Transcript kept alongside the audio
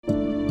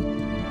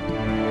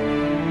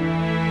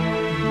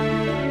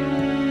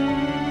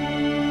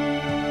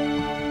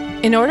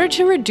In order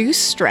to reduce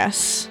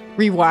stress,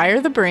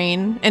 rewire the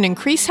brain, and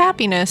increase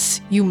happiness,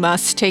 you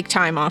must take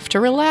time off to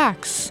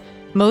relax.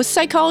 Most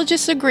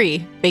psychologists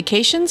agree,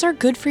 vacations are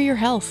good for your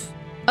health.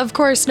 Of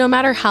course, no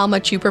matter how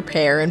much you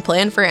prepare and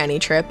plan for any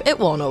trip, it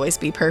won't always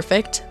be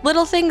perfect.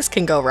 Little things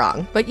can go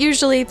wrong, but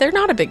usually they're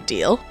not a big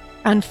deal.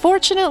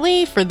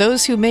 Unfortunately, for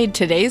those who made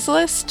today's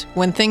list,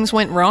 when things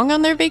went wrong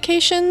on their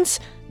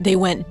vacations, they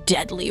went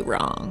deadly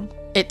wrong.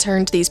 It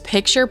turned these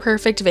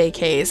picture-perfect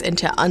vacays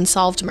into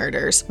unsolved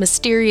murders,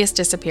 mysterious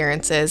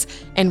disappearances,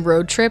 and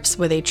road trips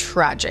with a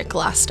tragic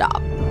last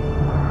stop.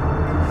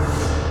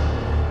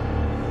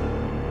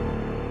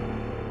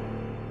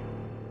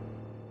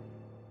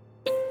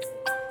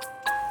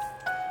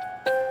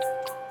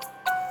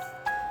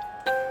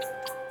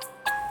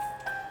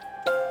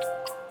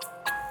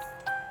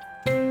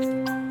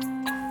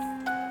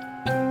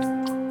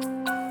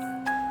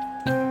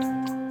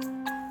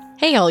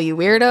 Hey all you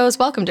weirdos,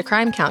 welcome to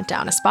Crime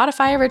Countdown, a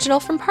Spotify original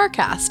from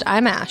Parcast.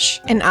 I'm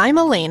Ash. And I'm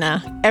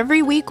Elena.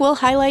 Every week we'll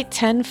highlight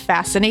 10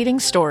 fascinating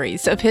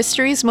stories of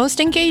history's most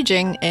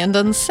engaging and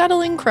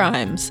unsettling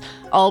crimes,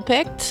 all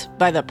picked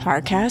by the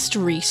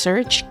Parcast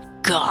research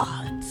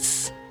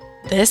gods.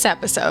 This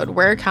episode,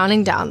 we're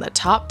counting down the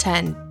top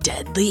 10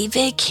 deadly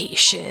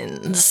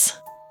vacations.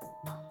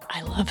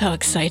 I love how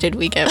excited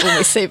we get when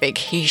we say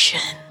vacation.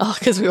 Oh,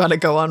 because we want to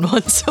go on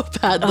one so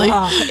badly.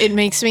 Oh, it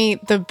makes me,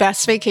 the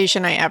best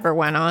vacation I ever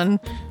went on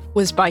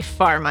was by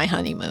far my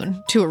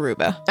honeymoon to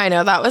Aruba. I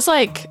know, that was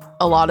like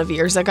a lot of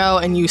years ago,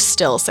 and you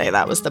still say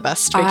that was the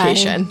best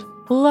vacation.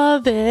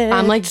 Love it.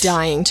 I'm like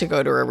dying to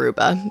go to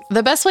Aruba.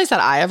 The best place that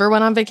I ever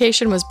went on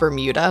vacation was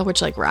Bermuda,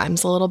 which like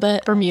rhymes a little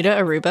bit. Bermuda,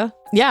 Aruba?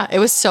 Yeah, it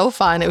was so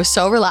fun. It was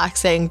so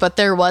relaxing. But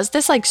there was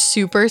this like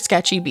super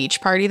sketchy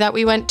beach party that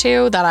we went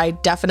to that I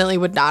definitely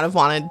would not have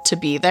wanted to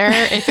be there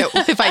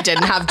if I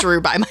didn't have Drew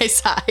by my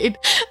side.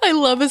 I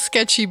love a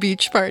sketchy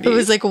beach party. It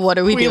was like, what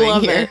are we doing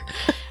here?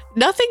 It.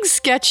 Nothing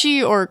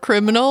sketchy or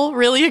criminal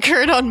really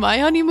occurred on my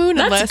honeymoon.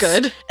 That's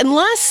good.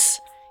 Unless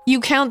you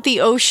count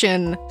the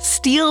ocean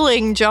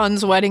stealing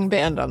John's wedding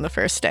band on the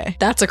first day.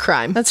 That's a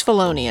crime. That's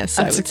felonious,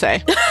 I would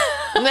say.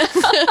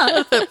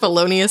 The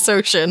felonious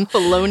ocean.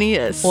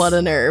 Felonious. What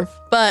a nerve.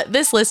 But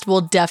this list will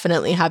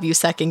definitely have you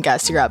second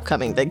guess your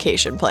upcoming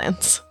vacation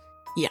plans.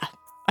 Yeah,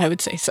 I would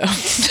say so.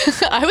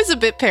 I was a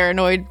bit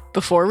paranoid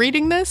before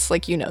reading this,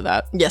 like you know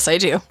that. Yes, I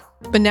do.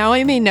 But now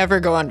I may never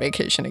go on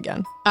vacation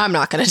again. I'm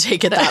not going to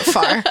take it that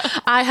far.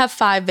 I have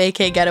 5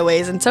 vacay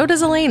getaways, and so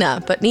does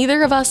Elena, but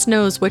neither of us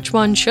knows which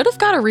one should have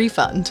got a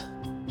refund.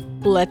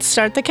 Let's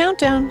start the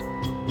countdown.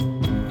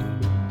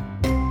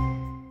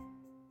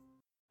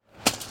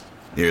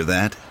 Hear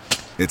that?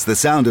 It's the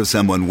sound of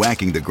someone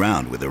whacking the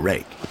ground with a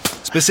rake.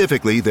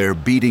 Specifically, they're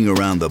beating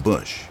around the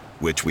bush,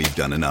 which we've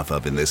done enough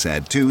of in this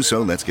ad too,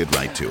 so let's get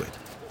right to it.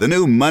 The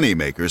new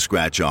Moneymaker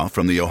scratch-off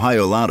from the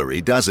Ohio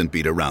Lottery doesn't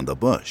beat around the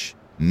bush.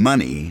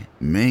 Money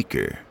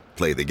Maker.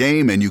 Play the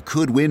game and you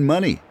could win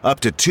money. Up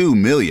to $2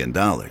 million.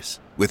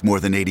 With more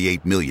than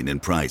 $88 million in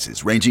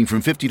prizes, ranging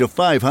from $50 to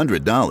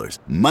 $500.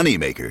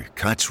 Moneymaker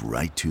cuts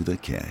right to the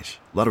cash.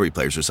 Lottery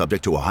players are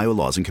subject to Ohio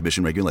laws and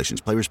commission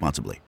regulations. Play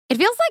responsibly. It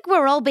feels like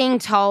we're all being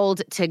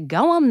told to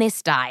go on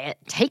this diet,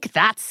 take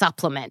that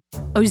supplement.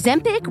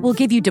 Ozempic will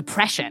give you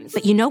depression,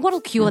 but you know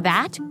what'll cure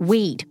that?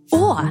 Weed.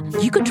 Or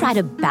you could try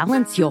to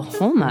balance your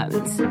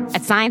hormones.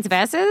 At Science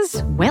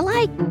Versus, we're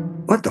like,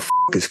 what the f***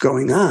 is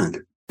going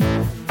on?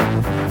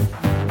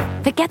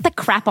 Forget the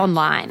crap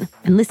online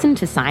and listen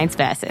to Science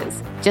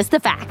Versus. Just the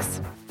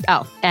facts.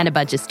 Oh, and a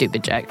bunch of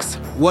stupid jokes.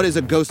 What is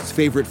a ghost's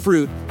favorite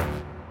fruit?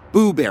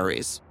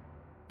 Blueberries.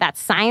 That's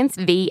Science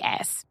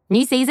VS.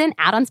 New season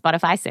out on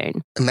Spotify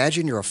soon.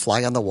 Imagine you're a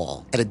fly on the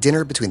wall at a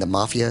dinner between the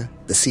mafia,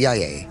 the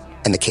CIA,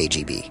 and the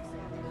KGB.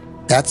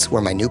 That's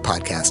where my new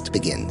podcast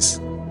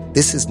begins.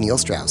 This is Neil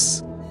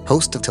Strauss,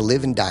 host of To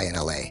Live and Die in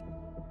LA.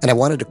 And I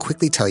wanted to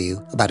quickly tell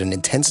you about an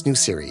intense new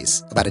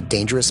series about a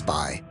dangerous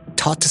spy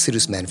taught to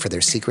seduce men for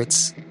their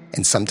secrets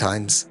and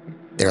sometimes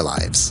their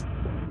lives.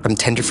 From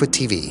Tenderfoot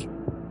TV,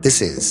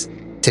 this is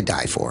To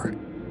Die For.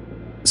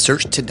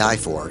 Search To Die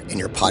For in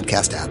your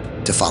podcast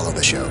app to follow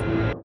the show.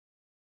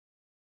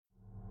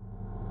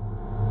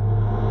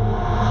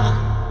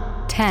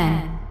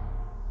 10.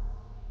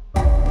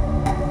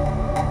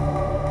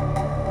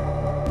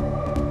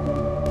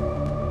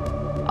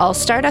 I'll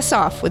start us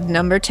off with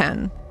number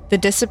 10, the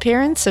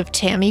disappearance of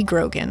Tammy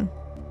Grogan.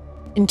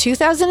 In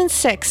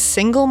 2006,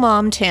 single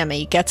mom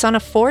Tammy gets on a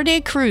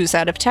 4-day cruise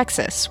out of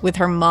Texas with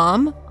her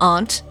mom,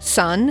 aunt,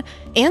 son,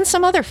 and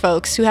some other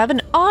folks who have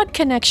an odd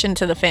connection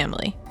to the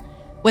family.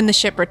 When the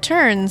ship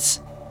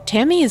returns,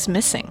 Tammy is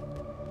missing.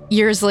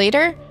 Years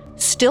later,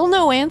 still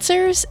no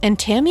answers, and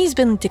Tammy's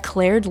been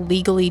declared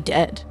legally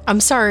dead. I'm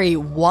sorry,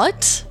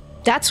 what?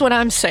 That's what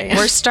I'm saying.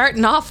 We're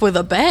starting off with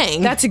a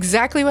bang. That's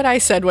exactly what I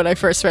said when I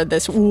first read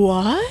this.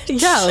 What?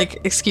 Yeah, like,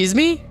 excuse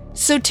me?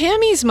 So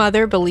Tammy's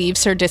mother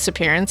believes her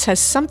disappearance has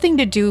something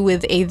to do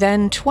with a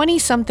then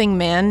 20-something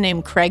man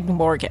named Craig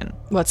Morgan.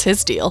 What's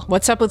his deal?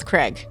 What's up with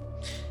Craig?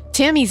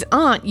 Tammy's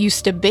aunt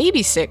used to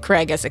babysit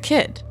Craig as a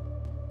kid.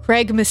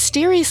 Craig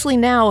mysteriously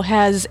now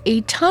has a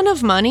ton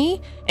of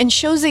money and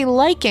shows a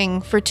liking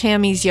for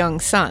Tammy's young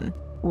son.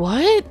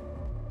 What?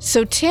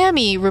 So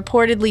Tammy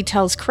reportedly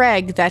tells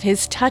Craig that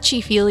his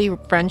touchy-feely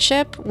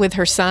friendship with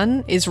her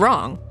son is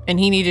wrong and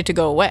he needed to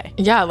go away.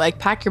 Yeah, like,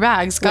 pack your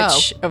bags, go.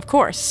 Which, of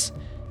course.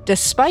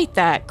 Despite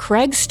that,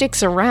 Craig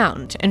sticks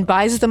around and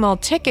buys them all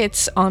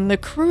tickets on the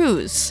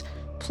cruise,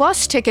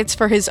 plus tickets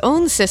for his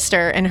own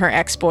sister and her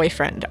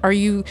ex-boyfriend. Are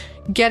you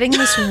getting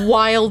this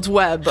wild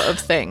web of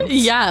things?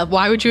 Yeah,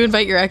 why would you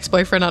invite your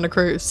ex-boyfriend on a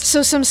cruise?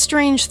 So some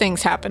strange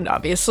things happened,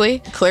 obviously.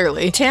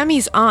 Clearly.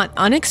 Tammy's aunt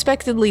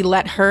unexpectedly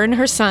let her and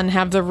her son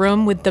have the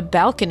room with the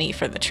balcony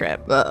for the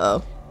trip.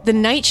 Uh-oh. The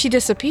night she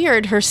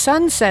disappeared, her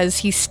son says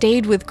he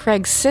stayed with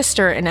Craig's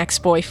sister and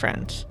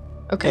ex-boyfriend.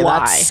 Okay, Why?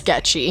 that's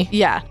sketchy.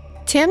 Yeah.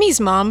 Tammy's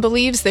mom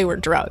believes they were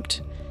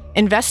drugged.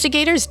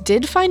 Investigators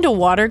did find a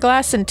water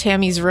glass in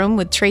Tammy's room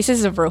with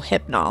traces of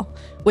Rohypnol,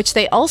 which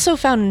they also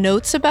found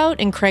notes about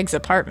in Craig's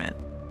apartment.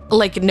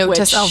 Like, note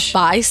to self,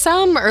 buy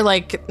some? Or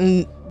like,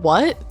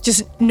 what?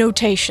 Just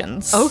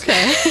notations.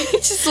 Okay.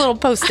 Just little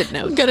post-it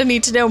notes. I'm gonna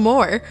need to know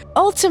more.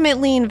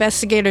 Ultimately,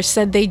 investigators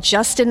said they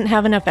just didn't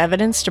have enough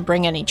evidence to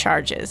bring any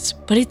charges,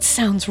 but it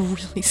sounds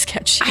really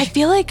sketchy. I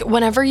feel like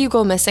whenever you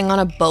go missing on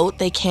a boat,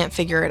 they can't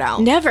figure it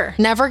out. Never.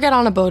 Never get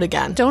on a boat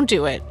again. Don't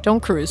do it. Don't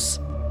cruise.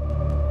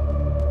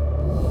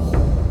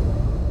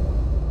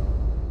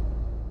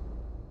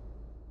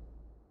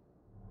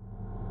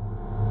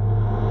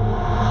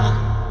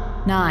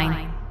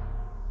 Nine.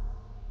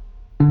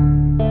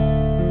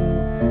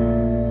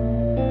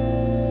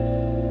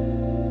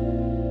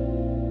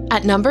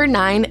 At number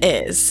 9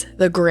 is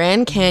the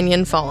Grand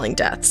Canyon falling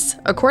deaths.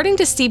 According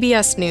to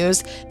CBS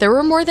News, there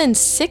were more than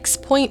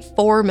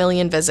 6.4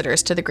 million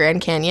visitors to the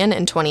Grand Canyon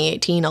in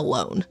 2018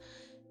 alone.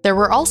 There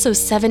were also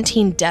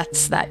 17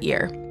 deaths that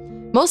year.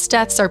 Most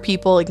deaths are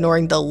people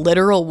ignoring the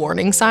literal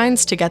warning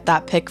signs to get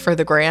that pic for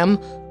the gram,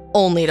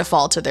 only to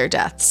fall to their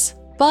deaths.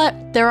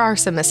 But there are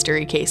some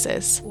mystery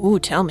cases. Ooh,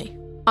 tell me.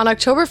 On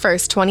October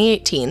 1st,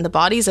 2018, the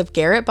bodies of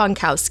Garrett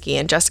Bonkowski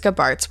and Jessica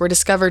Bartz were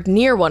discovered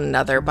near one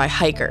another by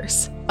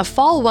hikers. A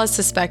fall was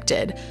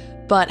suspected,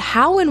 but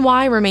how and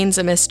why remains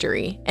a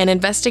mystery, and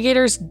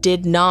investigators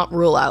did not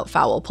rule out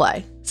foul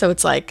play. So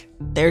it's like,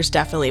 there's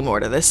definitely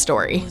more to this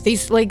story.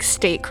 These like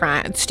state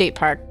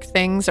park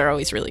things are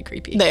always really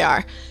creepy. They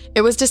are.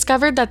 It was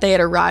discovered that they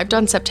had arrived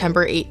on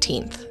September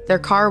 18th. Their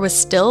car was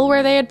still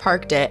where they had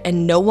parked it,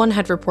 and no one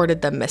had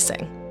reported them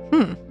missing.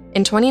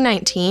 In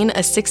 2019, a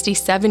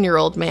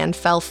 67-year-old man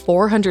fell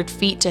 400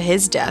 feet to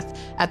his death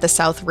at the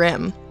South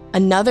Rim.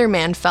 Another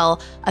man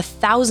fell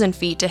 1,000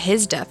 feet to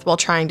his death while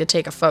trying to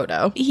take a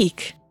photo.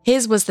 Eek.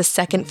 His was the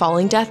second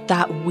falling death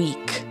that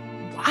week.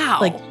 Wow.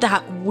 Like,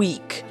 that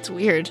week. It's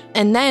weird.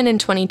 And then in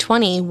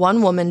 2020,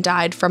 one woman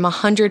died from a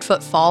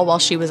 100-foot fall while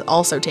she was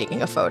also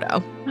taking a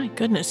photo. My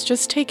goodness,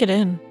 just take it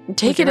in.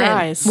 Take it in.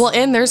 Eyes. Well,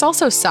 and there's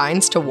also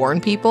signs to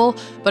warn people,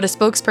 but a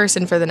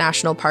spokesperson for the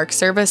National Park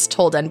Service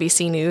told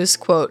NBC News,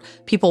 quote,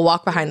 "People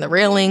walk behind the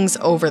railings,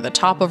 over the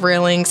top of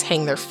railings,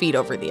 hang their feet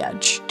over the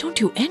edge." Don't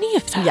do any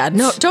of that. Yeah,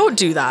 no, don't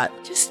do that.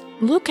 Just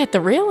look at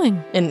the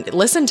railing. And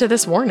listen to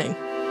this warning.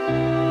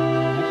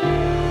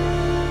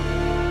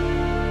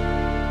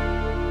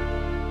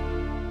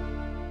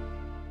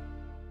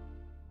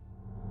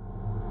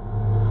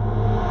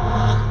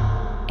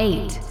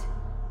 Eight.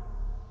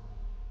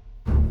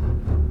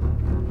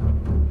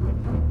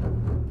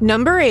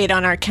 Number 8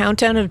 on our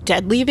countdown of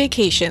deadly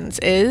vacations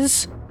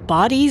is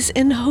bodies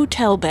in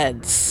hotel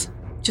beds.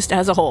 Just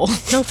as a whole.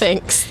 No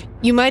thanks.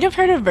 You might have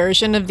heard a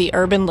version of the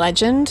urban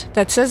legend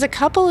that says a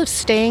couple is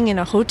staying in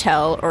a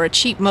hotel or a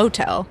cheap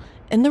motel,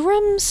 and the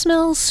room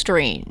smells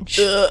strange.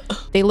 Ugh.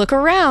 They look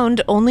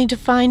around only to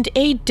find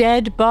a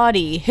dead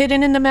body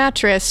hidden in the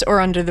mattress or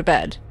under the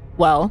bed.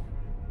 Well,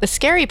 the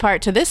scary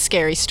part to this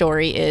scary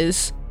story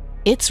is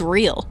it's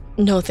real.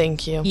 No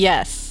thank you.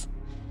 Yes.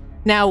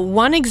 Now,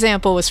 one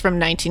example was from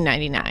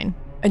 1999.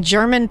 A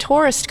German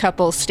tourist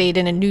couple stayed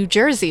in a New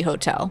Jersey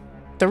hotel.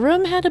 The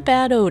room had a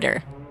bad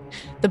odor.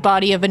 The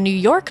body of a New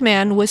York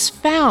man was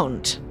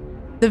found.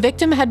 The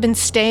victim had been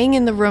staying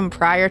in the room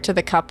prior to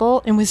the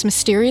couple and was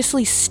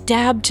mysteriously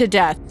stabbed to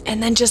death.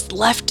 And then just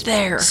left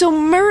there. So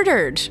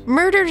murdered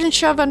and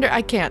shoved under.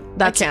 I can't.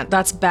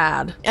 That's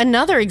bad.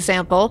 Another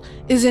example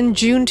is in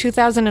June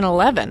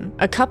 2011.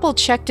 A couple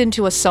checked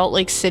into a Salt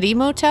Lake City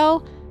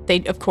motel.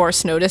 They, of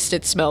course, noticed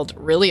it smelled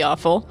really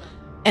awful,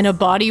 and a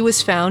body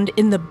was found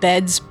in the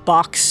bed's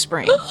box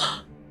spring.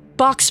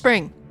 Box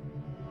spring.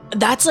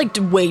 That's like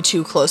way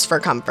too close for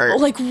comfort.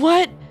 Like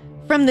what?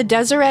 From the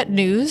Deseret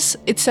News,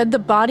 it said the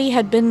body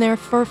had been there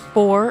for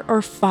 4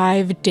 or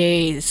 5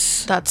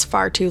 days. That's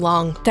far too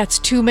long. That's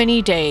too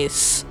many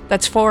days.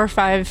 That's 4 or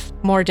 5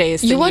 more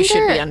days than you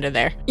should be under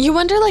there. You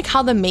wonder like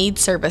how the maid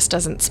service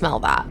doesn't smell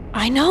that.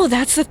 I know,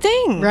 that's the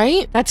thing.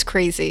 Right? That's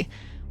crazy.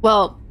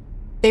 Well,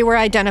 they were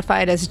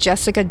identified as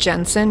Jessica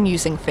Jensen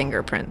using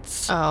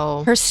fingerprints.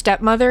 Oh. Her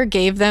stepmother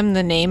gave them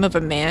the name of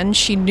a man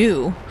she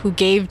knew who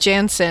gave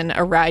Jensen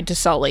a ride to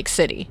Salt Lake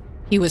City.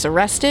 He was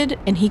arrested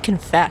and he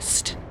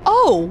confessed.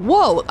 Oh,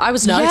 whoa. I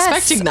was not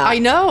expecting that. I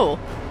know.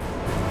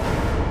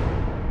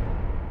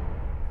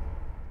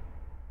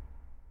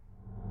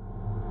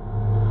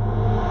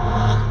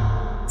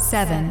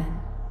 Seven.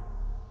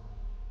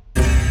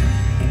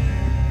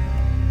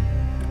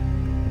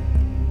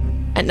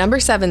 At number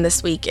 7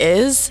 this week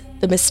is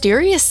the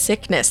mysterious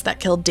sickness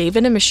that killed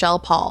David and Michelle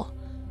Paul.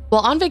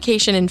 While on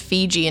vacation in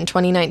Fiji in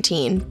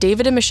 2019,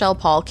 David and Michelle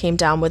Paul came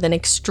down with an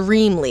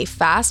extremely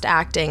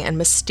fast-acting and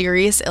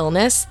mysterious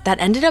illness that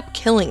ended up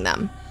killing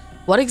them.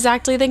 What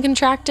exactly they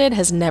contracted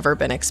has never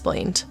been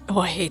explained. Oh,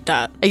 I hate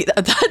that.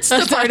 That's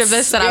the part of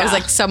this that I was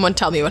like, someone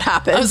tell me what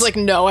happened. I was like,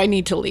 no, I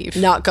need to leave.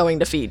 Not going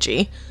to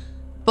Fiji.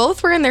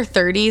 Both were in their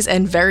 30s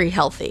and very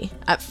healthy.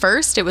 At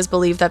first, it was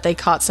believed that they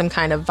caught some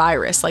kind of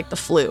virus like the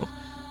flu.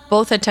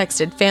 Both had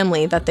texted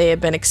family that they had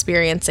been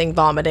experiencing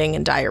vomiting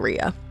and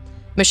diarrhea.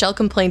 Michelle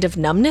complained of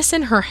numbness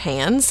in her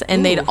hands,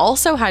 and they'd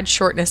also had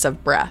shortness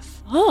of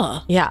breath.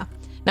 Huh. Yeah.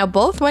 Now,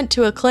 both went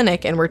to a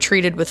clinic and were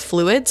treated with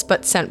fluids,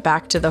 but sent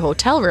back to the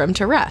hotel room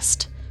to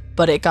rest.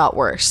 But it got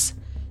worse.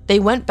 They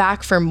went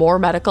back for more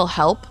medical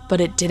help,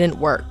 but it didn't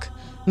work.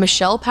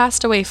 Michelle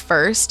passed away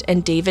first,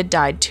 and David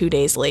died 2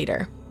 days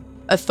later.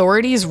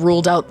 Authorities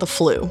ruled out the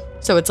flu.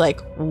 So it's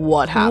like,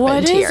 what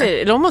happened here? What is it?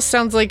 It almost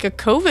sounds like a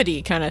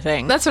COVID-y kind of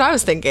thing. That's what I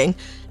was thinking.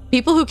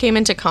 People who came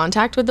into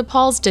contact with the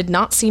Pauls did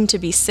not seem to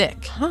be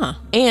sick. Huh.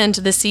 And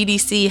the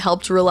CDC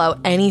helped rule out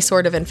any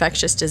sort of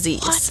infectious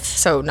disease. What?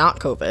 So not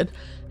COVID.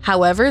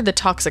 However, the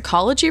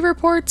toxicology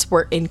reports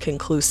were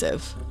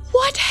inconclusive.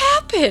 What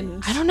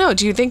happened? I don't know.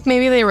 Do you think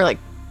maybe they were like,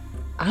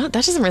 that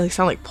doesn't really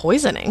sound like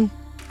poisoning.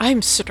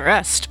 I'm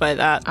stressed by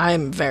that.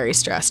 I'm very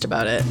stressed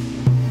about it.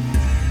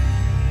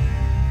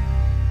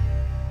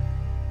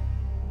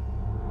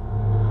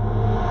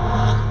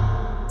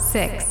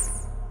 Six.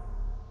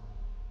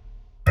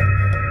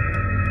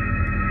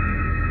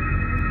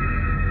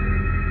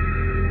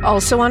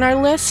 Also on our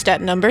list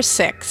at number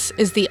 6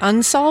 is the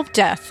unsolved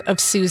death of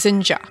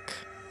Susan Jock.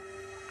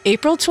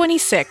 April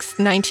 26,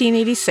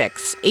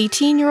 1986,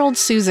 18-year-old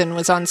Susan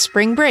was on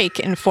spring break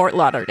in Fort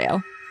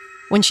Lauderdale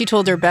when she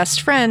told her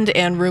best friend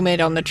and roommate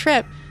on the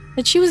trip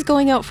that she was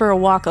going out for a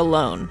walk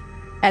alone.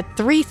 At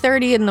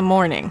 3:30 in the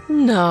morning.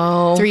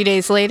 No. 3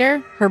 days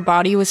later, her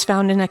body was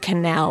found in a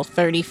canal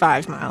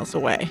 35 miles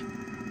away.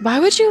 Why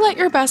would you let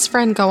your best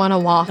friend go on a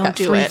walk at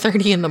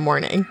 3:30 in the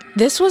morning?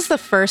 This was the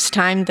first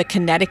time the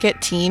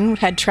Connecticut teen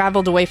had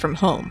traveled away from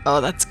home.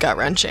 Oh, that's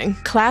gut-wrenching.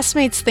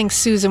 Classmates think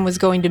Susan was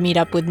going to meet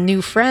up with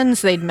new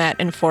friends they'd met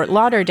in Fort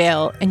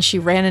Lauderdale, and she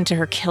ran into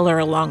her killer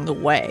along the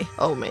way.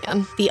 Oh,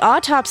 man. The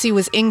autopsy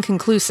was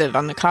inconclusive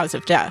on the cause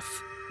of death.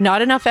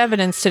 Not enough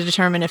evidence to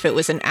determine if it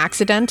was an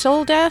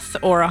accidental death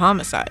or a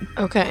homicide.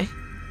 Okay.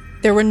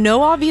 There were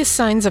no obvious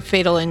signs of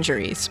fatal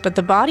injuries, but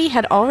the body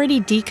had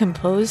already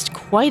decomposed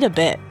quite a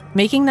bit,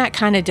 making that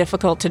kind of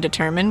difficult to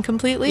determine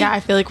completely. Yeah, I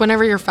feel like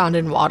whenever you're found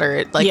in water,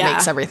 it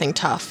makes everything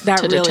tough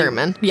to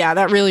determine. Yeah,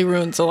 that really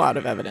ruins a lot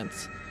of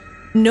evidence.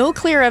 No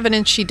clear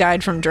evidence she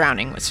died from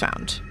drowning was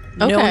found.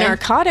 Okay. No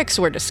narcotics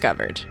were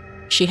discovered.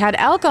 She had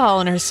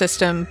alcohol in her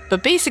system,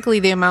 but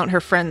basically the amount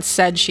her friends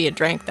said she had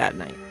drank that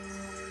night.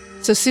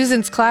 So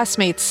Susan's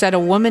classmates said a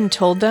woman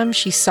told them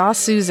she saw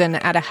Susan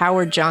at a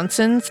Howard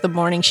Johnson's the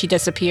morning she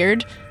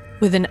disappeared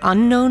with an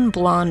unknown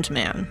blonde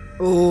man.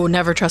 Ooh,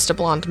 never trust a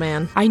blonde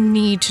man. I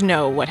need to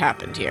know what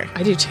happened here.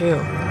 I do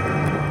too.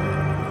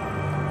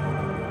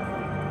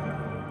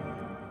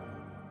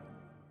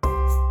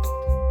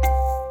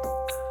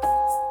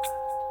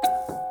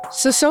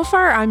 So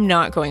far, I'm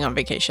not going on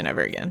vacation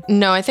ever again.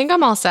 No, I think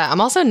I'm all set.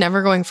 I'm also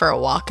never going for a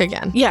walk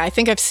again. Yeah, I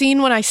think I've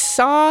seen what I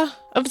saw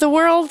of the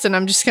world, and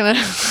I'm just gonna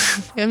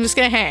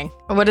hang.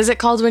 What is it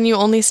called when you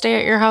only stay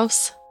at your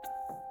house?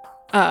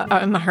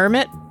 I'm a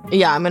hermit.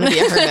 Yeah, I'm gonna be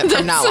a hermit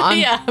from now on.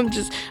 Yeah, I'm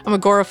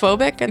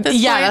agoraphobic at this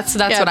point. Yeah, that's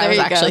what I was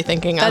actually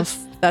thinking of.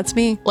 That's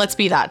me. Let's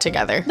be that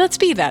together. Let's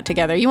be that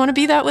together. You want to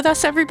be that with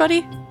us,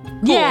 everybody? Cool.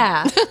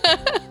 Yeah.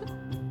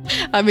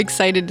 I'm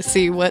excited to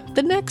see what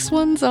the next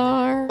ones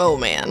are. Oh,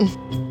 man.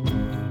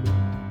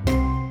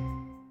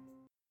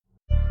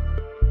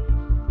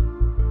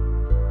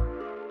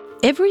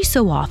 Every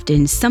so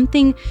often,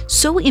 something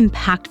so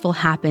impactful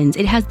happens,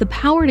 it has the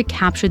power to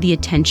capture the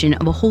attention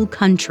of a whole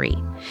country.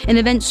 An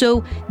event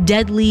so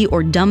deadly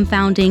or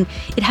dumbfounding,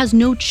 it has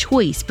no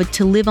choice but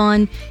to live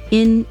on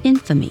in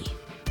infamy.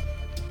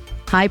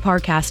 Hi,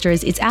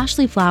 Parcasters, it's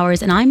Ashley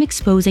Flowers, and I'm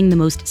exposing the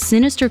most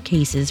sinister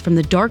cases from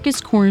the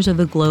darkest corners of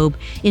the globe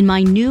in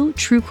my new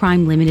True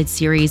Crime Limited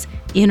series,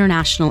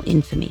 International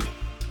Infamy.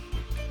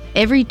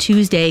 Every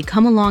Tuesday,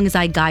 come along as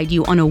I guide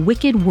you on a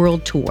wicked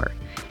world tour.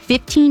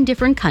 15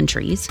 different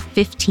countries,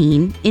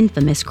 15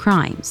 infamous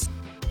crimes.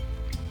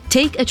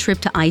 Take a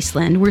trip to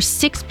Iceland, where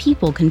 6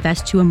 people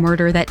confessed to a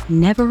murder that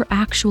never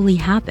actually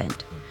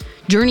happened.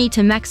 Journey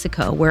to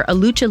Mexico, where a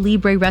lucha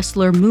libre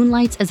wrestler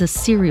moonlights as a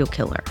serial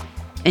killer.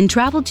 And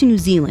travel to New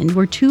Zealand,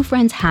 where 2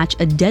 friends hatch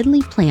a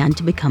deadly plan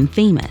to become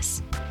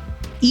famous.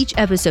 Each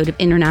episode of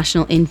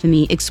International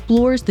Infamy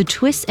explores the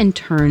twists and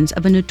turns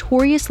of a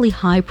notoriously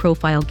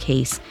high-profile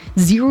case,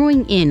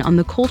 zeroing in on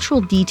the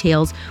cultural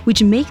details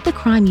which make the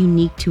crime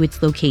unique to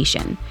its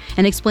location,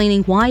 and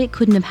explaining why it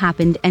couldn't have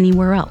happened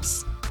anywhere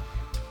else.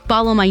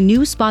 Follow my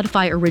new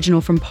Spotify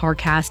original from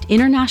Parcast,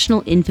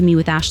 International Infamy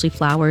with Ashley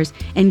Flowers,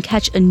 and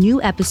catch a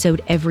new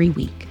episode every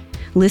week.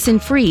 Listen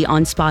free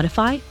on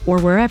Spotify or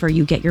wherever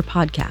you get your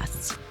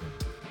podcasts.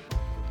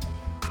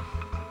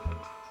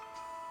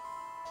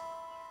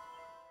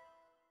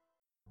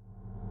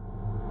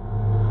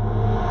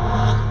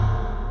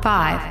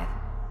 Five.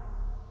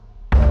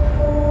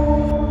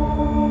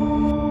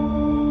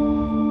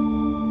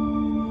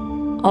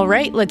 All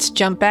right, let's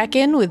jump back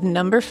in with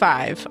number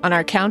 5 on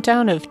our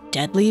countdown of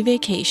deadly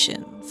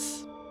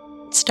vacations.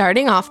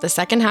 Starting off the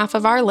second half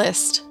of our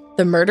list,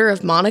 the murder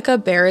of Monica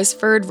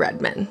Beresford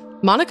Redman.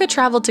 Monica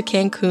traveled to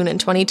Cancun in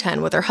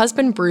 2010 with her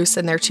husband Bruce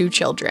and their 2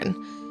 children.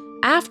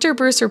 After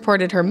Bruce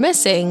reported her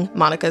missing,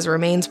 Monica's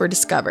remains were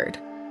discovered.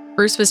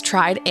 Bruce was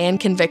tried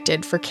and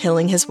convicted for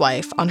killing his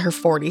wife on her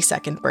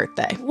 42nd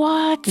birthday.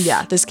 What?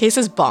 Yeah, this case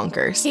is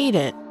bonkers. Hate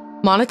it.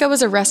 Monica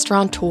was a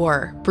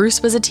restaurateur.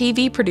 Bruce was a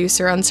TV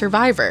producer on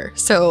Survivor.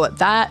 So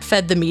that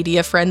fed the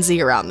media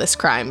frenzy around this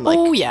crime.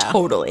 Oh, yeah.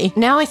 Totally.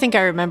 Now I think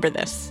I remember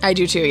this. I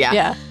do too, yeah.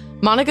 Yeah.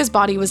 Monica's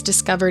body was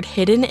discovered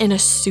hidden in a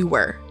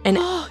sewer, and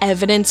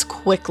evidence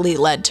quickly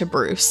led to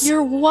Bruce.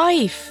 Your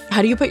wife.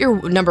 How do you put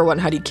your, number one,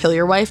 how do you kill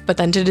your wife, but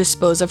then to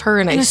dispose of her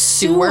in a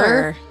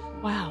sewer?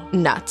 Wow.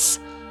 Nuts.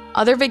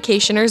 Other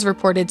vacationers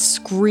reported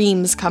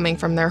screams coming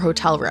from their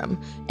hotel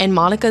room, and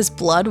Monica's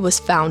blood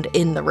was found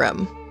in the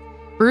room.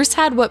 Bruce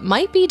had what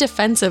might be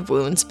defensive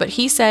wounds, but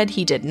he said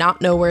he did not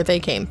know where they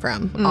came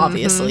from. Mm-hmm.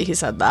 Obviously, he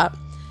said that.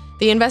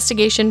 The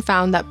investigation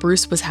found that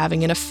Bruce was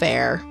having an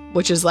affair,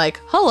 which is like,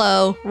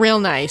 hello, real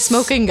nice.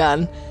 Smoking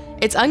gun.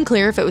 It's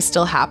unclear if it was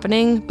still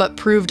happening, but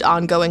proved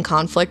ongoing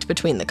conflict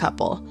between the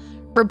couple.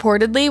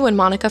 Reportedly, when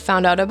Monica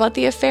found out about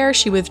the affair,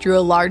 she withdrew a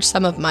large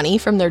sum of money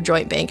from their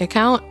joint bank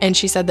account, and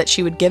she said that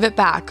she would give it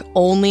back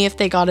only if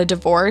they got a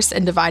divorce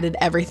and divided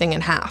everything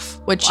in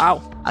half, which I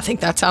think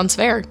that sounds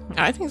fair.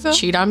 I think so.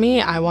 Cheat on me,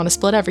 I want to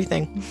split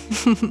everything.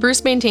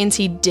 Bruce maintains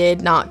he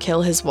did not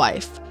kill his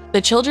wife. The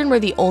children were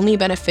the only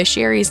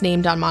beneficiaries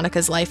named on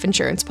Monica's life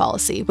insurance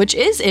policy, which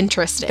is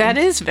interesting. That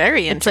is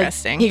very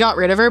interesting. Like he got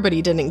rid of her, but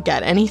he didn't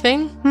get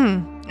anything.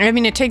 I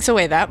mean, it takes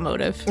away that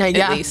motive,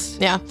 at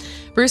least. Yeah.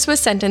 Bruce was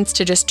sentenced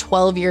to just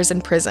 12 years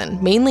in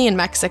prison, mainly in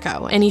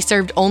Mexico, and he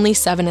served only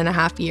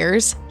 7.5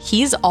 years.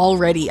 He's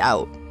already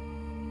out.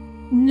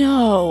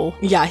 No.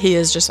 Yeah, he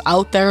is just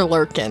out there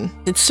lurking.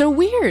 It's so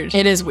weird.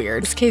 It is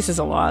weird. This case is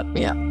a lot.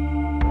 Yeah.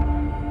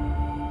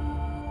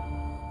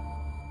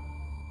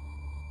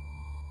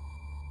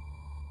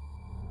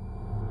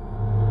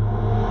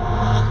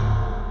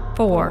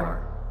 Four.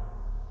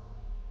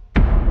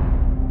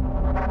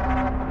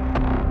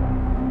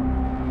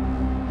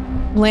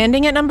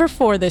 Landing at number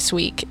 4 this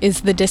week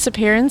is the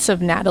disappearance of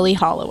Natalee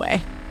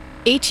Holloway.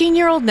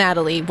 18-year-old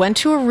Natalee went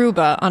to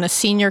Aruba on a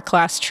senior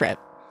class trip.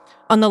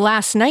 On the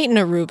last night in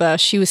Aruba,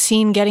 she was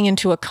seen getting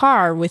into a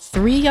car with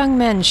 3 young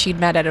men she'd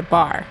met at a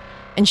bar,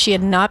 and she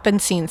had not been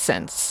seen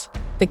since.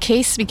 The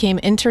case became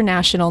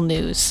international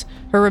news.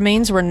 Her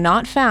remains were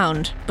not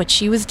found, but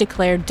she was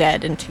declared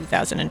dead in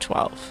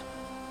 2012.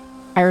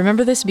 I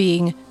remember this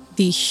being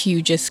the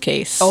hugest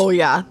case. Oh,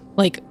 yeah.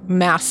 Like,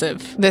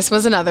 massive. This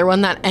was another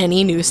one that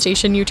any news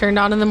station you turned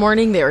on in the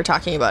morning, they were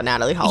talking about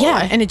Natalee Holloway.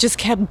 Yeah, and it just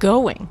kept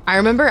going. I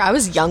remember I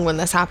was young when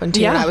this happened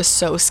too, Yeah. and I was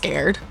so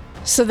scared.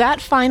 So that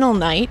final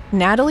night,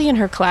 Natalee and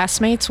her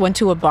classmates went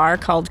to a bar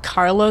called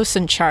Carlos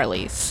and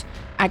Charlie's.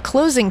 At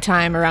closing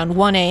time, around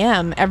 1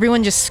 a.m.,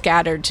 everyone just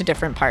scattered to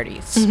different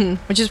parties,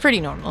 which is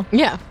pretty normal.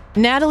 Yeah.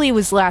 Natalee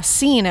was last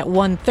seen at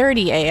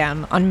 1:30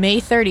 a.m. on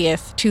May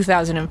 30th,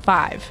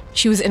 2005.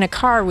 She was in a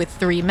car with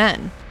 3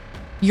 men.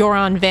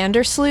 Joran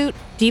Vandersloot,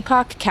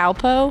 Deepak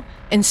Kalpoe,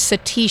 and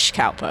Satish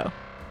Kalpoe.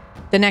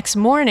 The next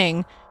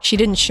morning, she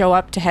didn't show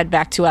up to head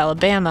back to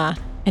Alabama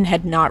and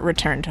had not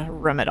returned to her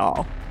room at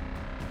all.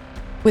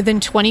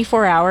 Within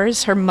 24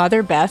 hours, her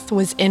mother, Beth,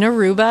 was in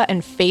Aruba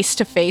and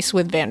face-to-face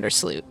with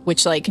Vandersloot,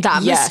 which,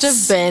 That must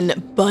have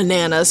been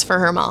bananas for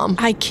her mom.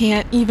 I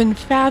can't even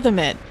fathom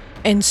it.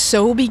 And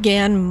so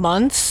began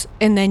months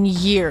and then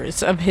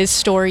years of his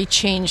story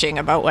changing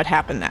about what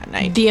happened that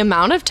night. The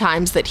amount of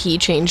times that he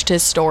changed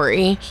his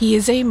story. He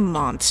is a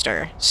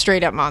monster.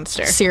 Straight up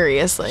monster.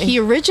 Seriously. He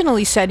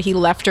originally said he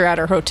left her at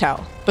her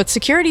hotel, but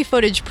security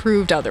footage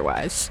proved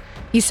otherwise.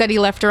 He said he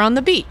left her on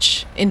the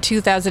beach. In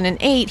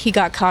 2008, he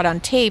got caught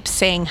on tape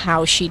saying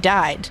how she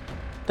died,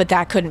 but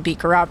that couldn't be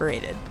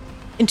corroborated.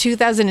 In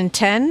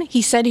 2010,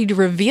 he said he'd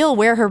reveal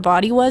where her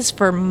body was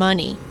for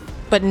money,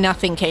 but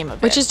nothing came of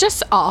it. Which is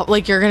just off.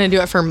 Like, you're going to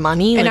do it for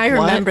money? And like, I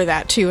what? remember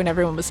that too, and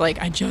everyone was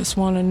like, I just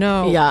want to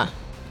know. Yeah.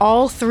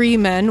 All 3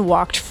 men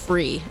walked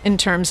free in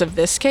terms of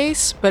this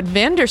case, but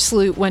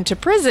Vandersloot went to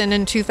prison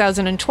in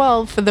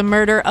 2012 for the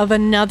murder of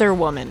another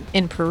woman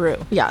in Peru.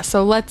 Yeah,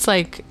 so let's,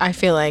 I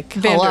feel like,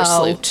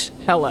 Vandersloot.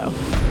 Hello.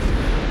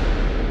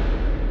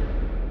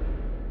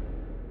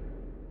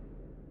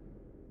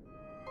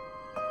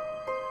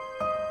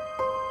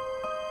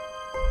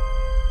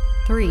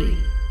 3.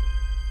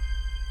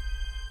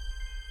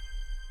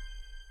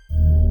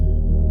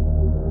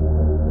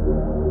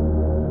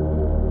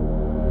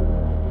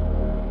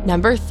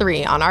 Number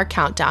 3 on our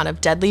countdown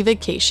of deadly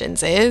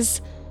vacations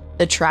is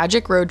the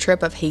tragic road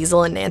trip of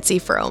Hazel and Nancy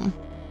Frome.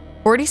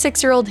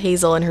 46-year-old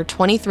Hazel and her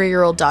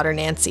 23-year-old daughter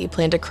Nancy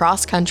planned a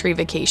cross-country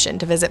vacation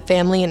to visit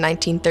family in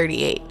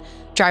 1938,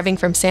 driving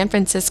from San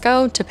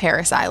Francisco to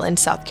Parris Island,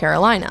 South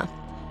Carolina.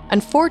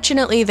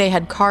 Unfortunately, they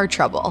had car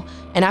trouble,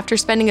 and after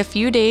spending a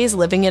few days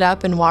living it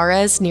up in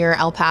Juarez near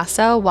El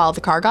Paso while the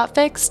car got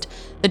fixed,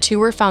 the two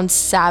were found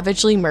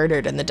savagely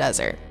murdered in the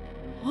desert.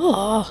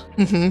 Oh.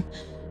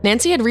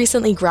 Nancy had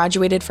recently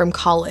graduated from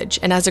college,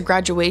 and as a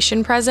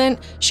graduation present,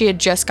 she had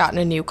just gotten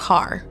a new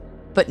car.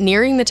 But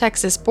nearing the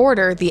Texas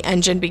border, the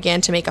engine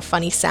began to make a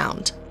funny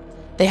sound.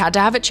 They had to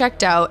have it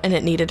checked out, and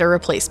it needed a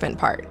replacement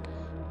part.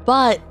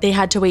 But they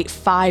had to wait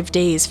 5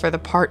 days for the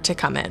part to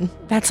come in.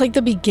 That's like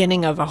the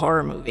beginning of a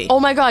horror movie. Oh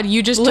my God,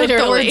 you just took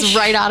the words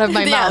right out of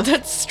my mouth. Yeah,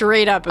 that's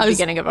straight up a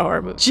beginning of a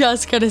horror movie.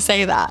 Just gonna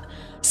say that.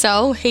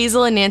 So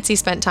Hazel and Nancy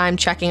spent time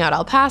checking out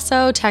El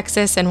Paso,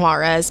 Texas, and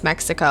Juarez,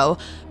 Mexico,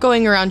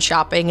 going around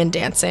shopping and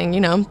dancing. You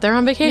know, they're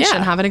on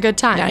vacation, having a good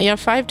time. Now you have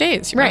 5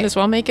 days. You might as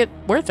well make it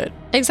worth it.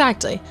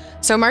 Exactly.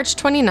 So March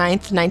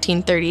 29th,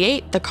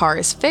 1938, the car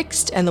is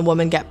fixed and the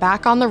women get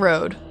back on the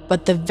road.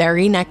 But the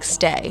very next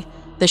day,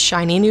 the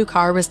shiny new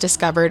car was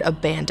discovered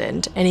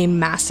abandoned and a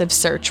massive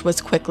search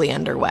was quickly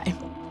underway.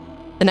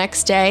 The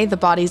next day, the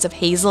bodies of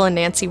Hazel and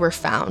Nancy were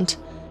found.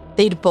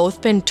 They'd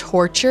both been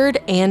tortured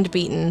and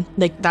beaten.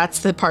 Like, that's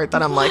the part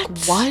that I'm like,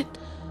 what?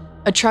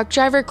 A truck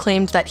driver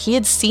claimed that he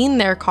had seen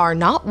their car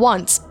not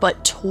once,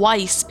 but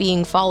twice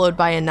being followed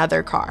by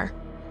another car.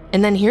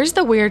 And then here's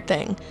the weird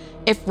thing.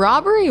 If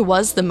robbery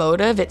was the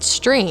motive, it's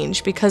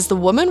strange because the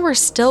women were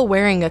still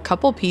wearing a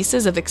couple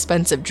pieces of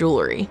expensive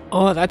jewelry.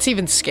 Oh, that's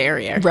even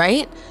scarier.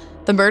 Right?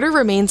 The murder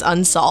remains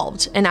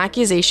unsolved, and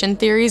accusation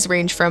theories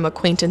range from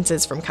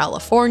acquaintances from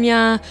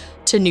California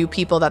to new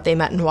people that they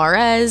met in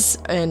Juarez,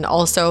 and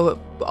also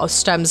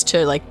stems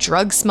to like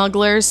drug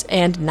smugglers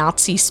and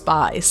Nazi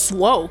spies.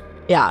 Whoa.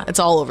 Yeah, it's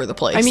all over the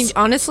place. I mean,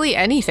 honestly,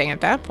 anything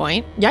at that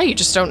point. Yeah, you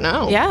just don't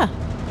know. Yeah.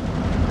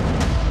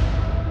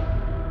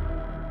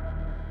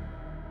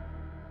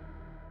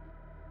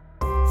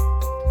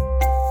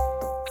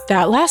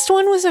 That last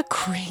one was a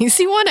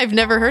crazy one. I've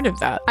never heard of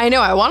that. I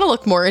know. I want to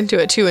look more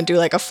into it too and do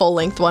like a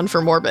full-length one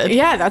for Morbid.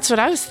 Yeah, that's what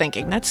I was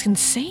thinking. That's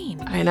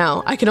insane. I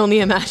know. I can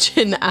only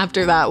imagine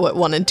after that what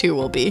 1 and 2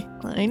 will be.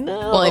 I know.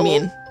 Well, I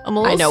mean,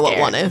 I know what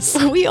 1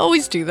 is. We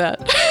always do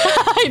that.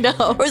 I know.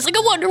 I was like,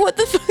 I wonder what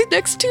the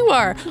next 2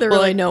 are.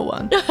 Well, I know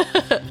one.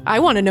 I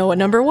want to know what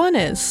number 1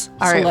 is.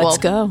 All right, let's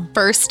go.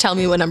 First, tell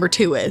me what number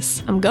 2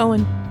 is. I'm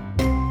going.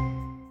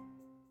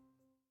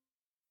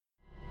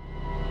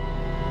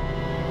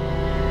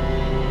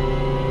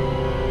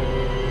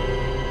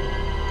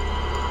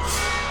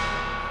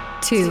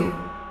 Two.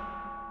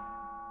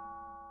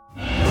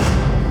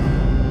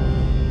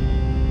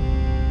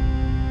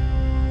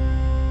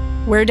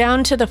 We're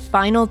down to the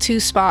final 2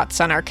 spots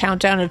on our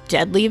countdown of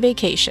deadly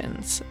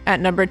vacations. At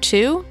number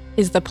 2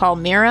 is the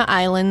Palmyra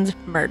Island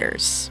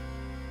murders.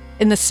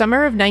 In the summer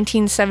of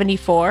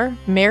 1974,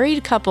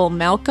 married couple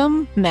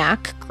Malcolm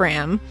Mack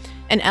Graham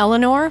and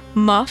Eleanor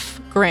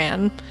Muff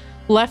Gran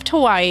left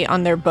Hawaii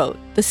on their boat,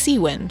 the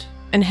Seawind,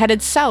 and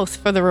headed south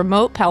for the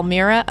remote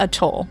Palmyra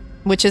Atoll,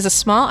 which is a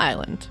small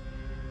island.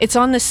 It's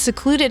on this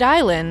secluded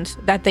island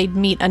that they'd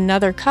meet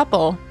another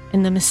couple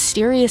and the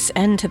mysterious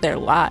end to their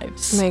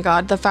lives. Oh my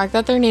God, the fact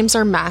that their names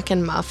are Mac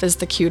and Muff is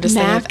the cutest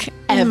thing I've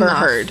ever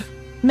heard.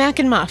 Mac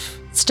and Muff.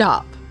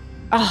 Stop.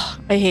 Oh,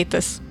 I hate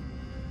this.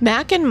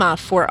 Mac and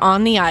Muff were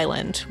on the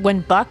island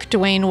when Buck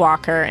Dwayne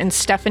Walker and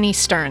Stephanie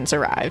Stearns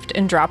arrived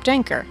and dropped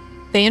anchor.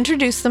 They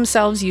introduced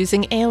themselves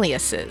using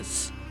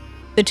aliases.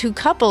 The 2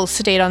 couples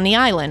stayed on the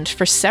island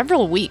for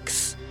several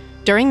weeks.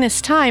 During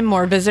this time,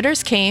 more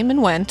visitors came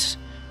and went.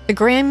 The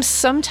Grahams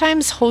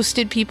sometimes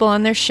hosted people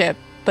on their ship,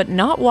 but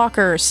not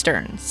Walker or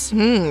Stearns.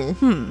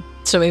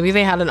 So maybe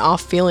they had an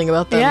off feeling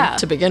about them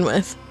to begin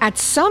with. At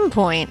some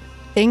point,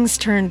 things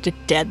turned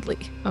deadly.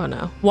 Oh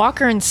no.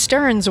 Walker and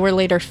Stearns were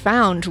later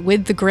found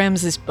with the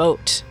Grahams'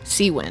 boat,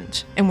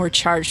 Seawind, and were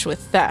charged with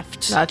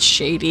theft. That's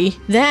shady.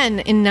 Then,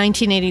 in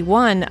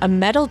 1981, a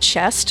metal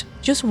chest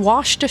just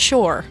washed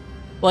ashore,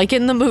 like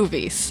in the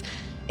movies.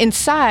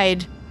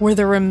 Inside were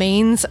the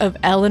remains of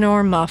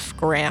Eleanor Muff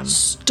Graham.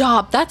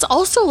 Stop. That's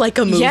also like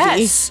a movie.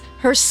 Yes.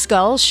 Her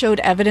skull showed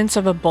evidence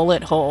of a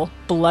bullet hole,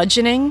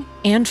 bludgeoning,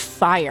 and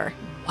fire.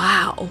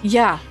 Wow.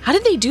 Yeah. How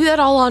did they do that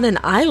all on an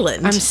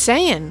island? I'm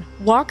saying.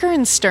 Walker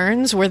and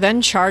Stearns were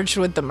then charged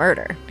with the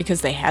murder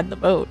because they had the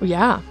boat.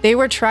 Yeah. They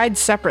were tried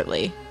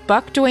separately.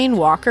 Buck Dwayne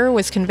Walker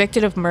was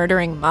convicted of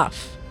murdering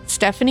Muff.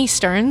 Stephanie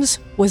Stearns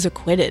was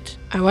acquitted.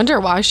 I wonder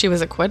why she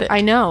was acquitted.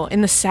 I know.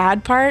 And the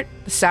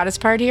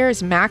saddest part here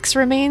is Mac's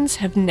remains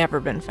have never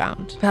been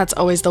found. That's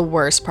always the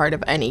worst part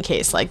of any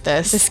case like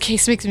this. This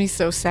case makes me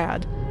so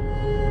sad.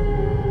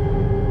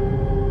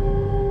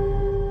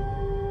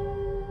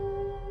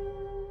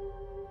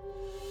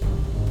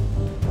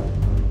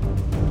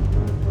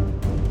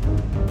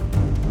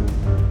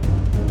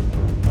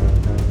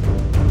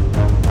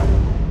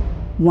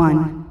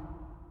 1.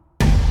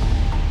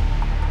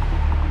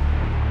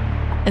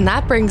 And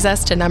that brings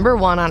us to number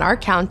 1 on our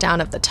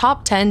countdown of the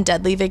top 10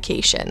 deadly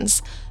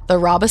vacations, the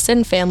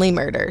Robison family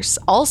murders,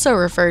 also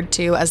referred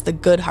to as the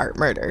Goodhart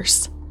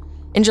murders.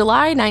 In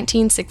July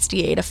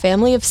 1968, a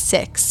family of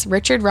 6,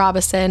 Richard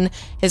Robison,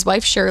 his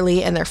wife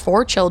Shirley, and their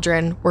 4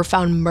 children, were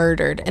found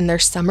murdered in their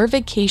summer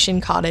vacation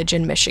cottage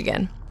in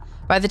Michigan.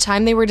 By the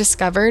time they were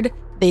discovered,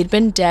 they'd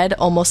been dead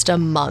almost a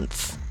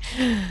month.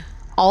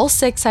 All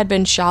 6 had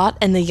been shot,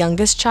 and the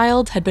youngest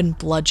child had been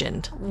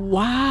bludgeoned.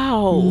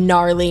 Wow.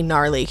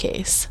 Gnarly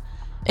case.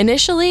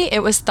 Initially,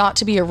 it was thought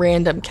to be a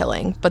random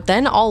killing, but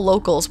then all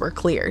locals were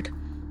cleared.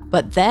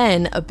 But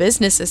then, a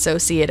business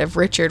associate of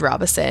Richard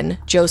Robison,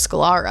 Joe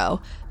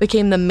Scalaro,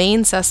 became the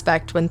main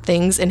suspect when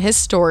things in his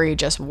story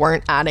just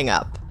weren't adding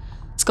up.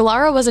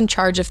 Scalaro was in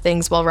charge of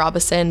things while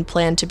Robison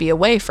planned to be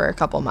away for a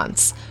couple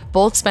months,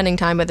 both spending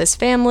time with his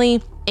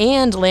family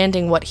and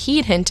landing what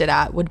he'd hinted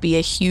at would be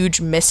a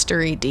huge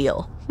mystery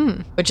deal.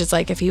 Which is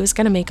like, if he was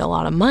going to make a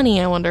lot of money,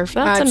 I wonder if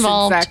that's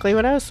involved. That's exactly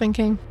what I was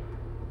thinking.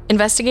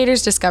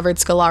 Investigators discovered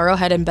Scalaro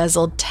had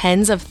embezzled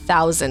tens of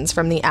thousands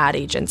from the ad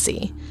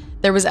agency.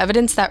 There was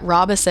evidence that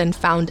Robison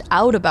found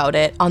out about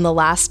it on the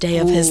last day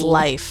of his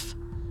life.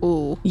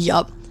 Ooh.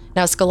 Yup.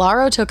 Now,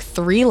 Scalaro took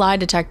 3 lie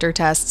detector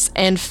tests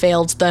and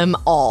failed them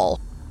all.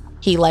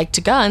 He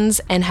liked guns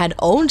and had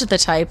owned the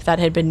type that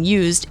had been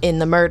used in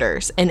the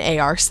murders, an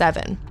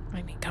AR-7.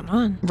 I mean, come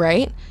on.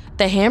 Right?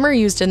 The hammer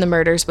used in the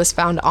murders was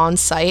found on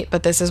site,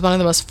 but this is one of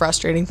the most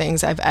frustrating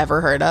things I've ever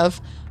heard of.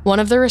 One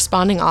of the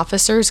responding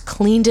officers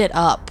cleaned it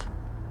up.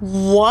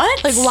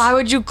 What? Like, why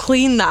would you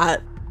clean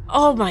that?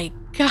 Oh my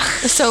God.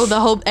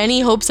 So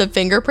any hopes of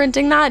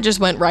fingerprinting that just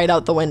went right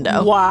out the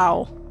window.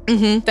 Wow.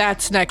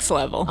 That's next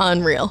level.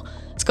 Unreal.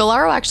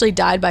 Scalaro actually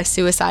died by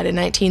suicide in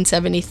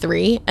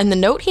 1973, and the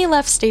note he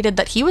left stated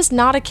that he was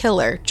not a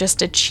killer,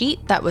 just a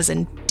cheat that was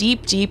in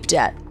deep, deep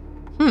debt.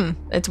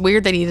 It's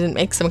weird that he didn't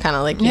make some kind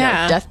of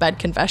deathbed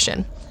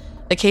confession.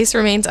 The case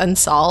remains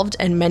unsolved,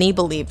 and many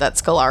believe that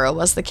Scalaro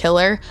was the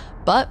killer,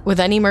 but with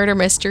any murder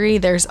mystery,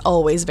 there's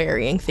always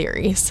varying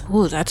theories.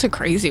 Ooh, that's a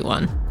crazy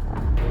one.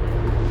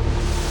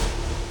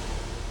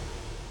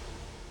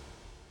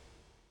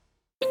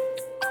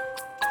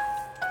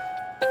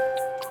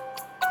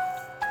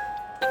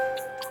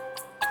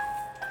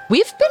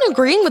 We've been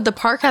agreeing with the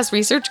Parcast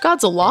research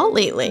gods a lot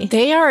lately.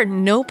 They are,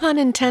 no pun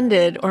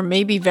intended, or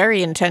maybe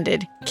very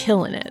intended,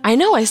 killing it. I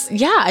know. I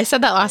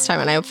said that last time,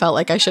 and I felt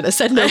like I should have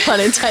said no pun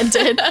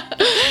intended.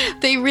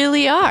 They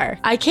really are.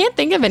 I can't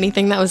think of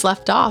anything that was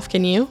left off.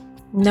 Can you?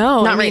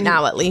 No. Not right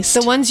now, at least.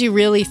 The ones you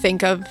really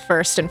think of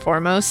first and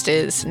foremost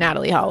is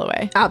Natalie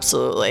Holloway.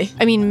 Absolutely.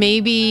 I mean,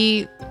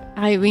 maybe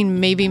Madeleine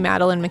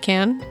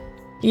McCann.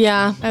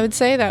 Yeah. I would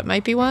say that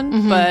might be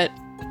one, but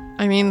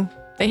I mean,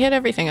 they hit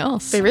everything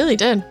else. They really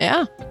did.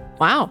 Yeah.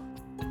 Wow.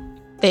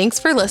 Thanks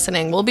for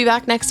listening. We'll be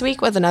back next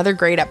week with another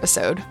great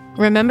episode.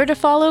 Remember to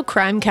follow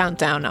Crime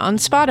Countdown on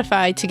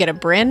Spotify to get a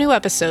brand new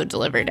episode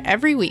delivered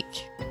every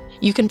week.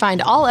 You can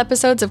find all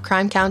episodes of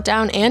Crime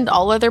Countdown and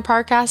all other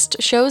Parcast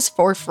shows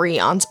for free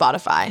on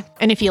Spotify.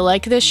 And if you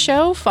like this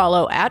show,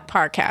 follow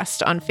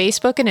 @Parcast on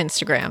Facebook and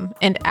Instagram,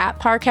 and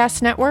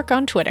 @Parcast Network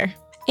on Twitter.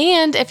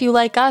 And if you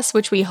like us,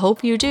 which we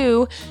hope you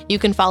do, you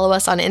can follow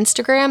us on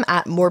Instagram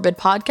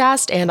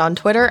 @MorbidPodcast and on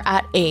Twitter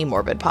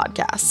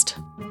 @AMorbidPodcast.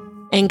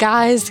 And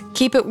guys,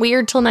 keep it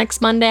weird till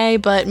next Monday,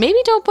 but maybe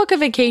don't book a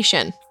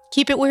vacation.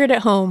 Keep it weird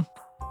at home.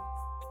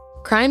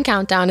 Crime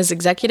Countdown is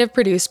executive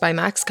produced by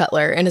Max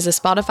Cutler and is a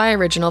Spotify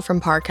original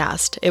from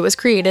Parcast. It was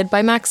created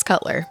by Max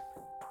Cutler.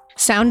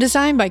 Sound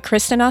design by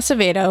Kristen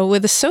Acevedo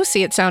with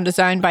associate sound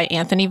design by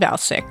Anthony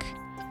Valsic.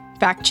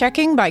 Fact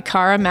checking by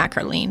Cara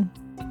Mackerline.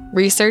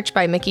 Research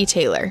by Mickey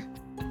Taylor.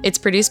 It's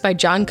produced by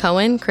John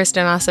Cohen,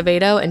 Kristen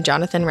Acevedo, and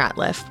Jonathan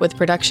Ratliff, with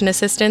production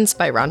assistance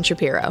by Ron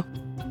Shapiro.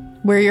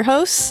 We're your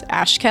hosts,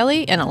 Ash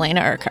Kelly and Elena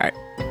Urquhart.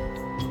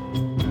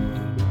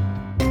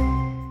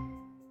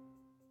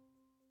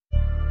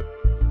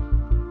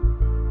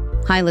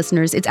 Hi,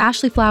 listeners. It's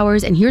Ashley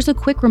Flowers, and here's a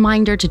quick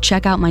reminder to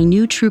check out my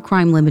new True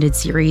Crime Limited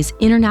series,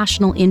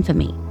 International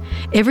Infamy.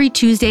 Every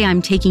Tuesday,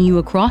 I'm taking you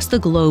across the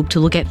globe to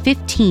look at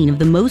 15 of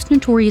the most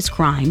notorious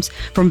crimes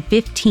from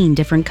 15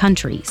 different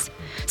countries.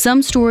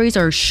 Some stories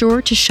are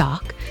sure to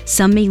shock,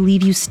 some may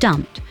leave you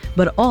stumped,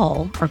 but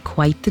all are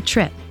quite the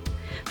trip.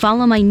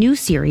 Follow my new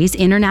series,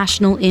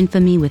 International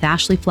Infamy with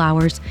Ashley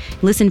Flowers.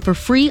 Listen for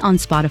free on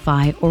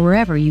Spotify or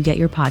wherever you get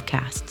your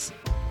podcasts.